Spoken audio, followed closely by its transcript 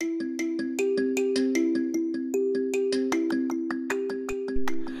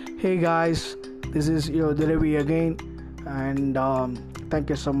Hey guys, this is your Devi again, and thank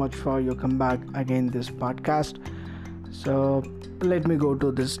you so much for your comeback again this podcast. So let me go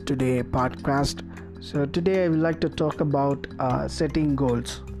to this today podcast. So today I would like to talk about setting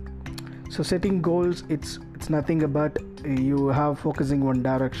goals. So setting goals, it's nothing but you have focusing one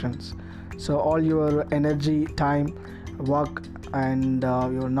directions. So all your energy, time, work, and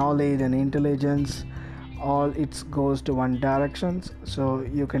your knowledge and intelligence all it goes to one directions, so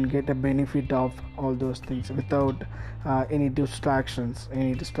you can get a benefit of all those things without any distractions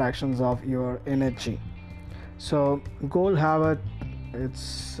of your energy. So goal have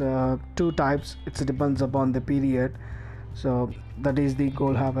it's two types. It depends upon the period. So that is the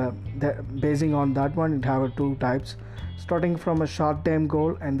goal have basing on that one it have two types, starting from a short term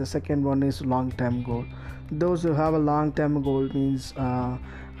goal, and the second one is long term goal. Those who have a long term goal means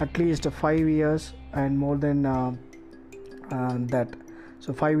at least 5 years and more than that.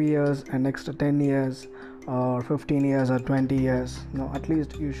 So 5 years and next 10 years or 15 years or 20 years, no, at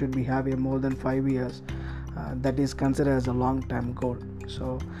least you should be having more than 5 years. That is considered as a long term goal.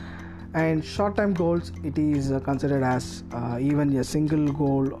 So and short term goals, it is considered as even a single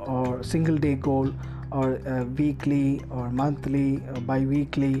goal or single day goal, or weekly or monthly or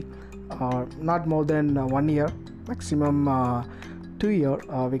bi-weekly, or not more than 1 year, maximum 2 year.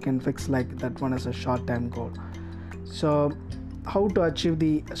 We can fix like that one as a short term goal. So how to achieve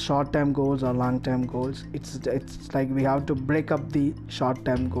the short term goals or long term goals? It's like we have to break up the short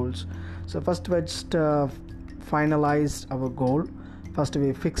term goals. So first we just finalized our goal. First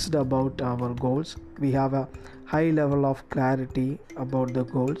we fixed about our goals. We have a high level of clarity about the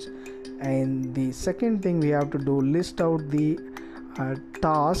goals, and the second thing we have to do, list out the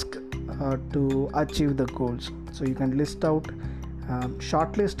task to achieve the goals. So you can list out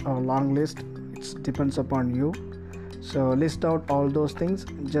short list or long list, it depends upon you. So list out all those things,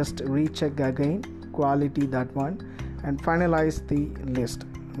 just recheck again quality that one, and finalize the list.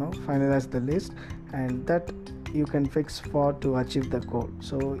 Finalize the list, and that you can fix for to achieve the goal.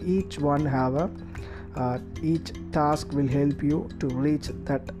 So each one have a each task will help you to reach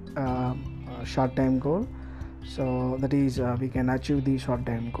that short term goal. So that is we can achieve the short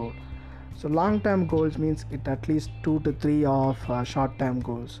term goal. So long term goals means it at least 2 to 3 of short term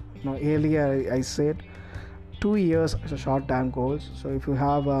goals. Earlier I said 2 years as a short term goals. So if you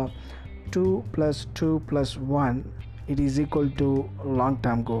have 2 plus 2 plus 1, it is equal to long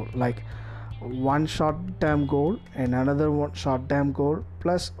term goal, like one short term goal and another one short term goal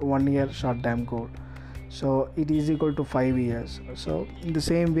plus 1 year short term goal. So it is equal to 5 years. So in the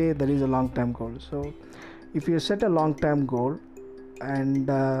same way, there is a long term goal. So if you set a long term goal, and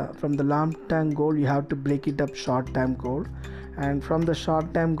from the long term goal you have to break it up short term goal, and from the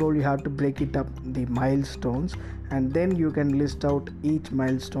short term goal you have to break it up the milestones, and then you can list out each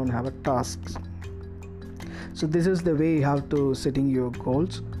milestone have a tasks. So this is the way you have to setting your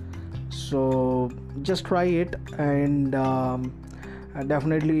goals. So just try it, and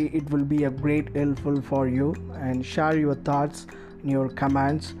definitely it will be a great helpful for you, and share your thoughts in your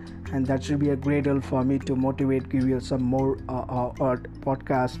comments, and that should be a great help for me to motivate, give you some more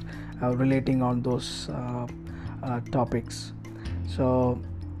podcast relating on those topics. So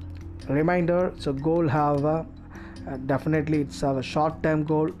reminder, so goal have definitely it's a short term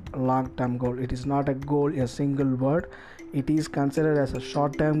goal, long term goal. It is not a goal, a single word. It is considered as a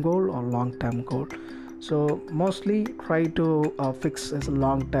short term goal or long term goal. So mostly try to fix as a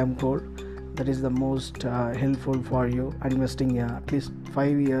long term goal. That is the most helpful for you investing at least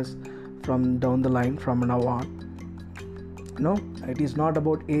 5 years from down the line from now on. It is not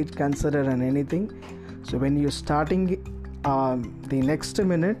about age considered and anything. So when you're starting the next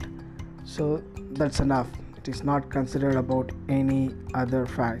minute, so that's enough. It is not considered about any other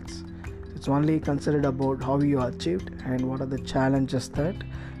facts. It's only considered about how you achieved and what are the challenges that,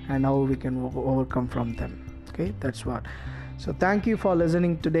 and how we can overcome from them. Okay, that's what. So thank you for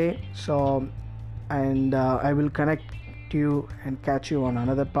listening today. So and I will connect you and catch you on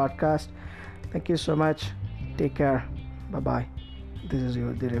another podcast. Thank you so much. Take care. Bye bye. This is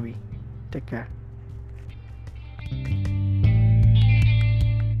your Devi. Take care.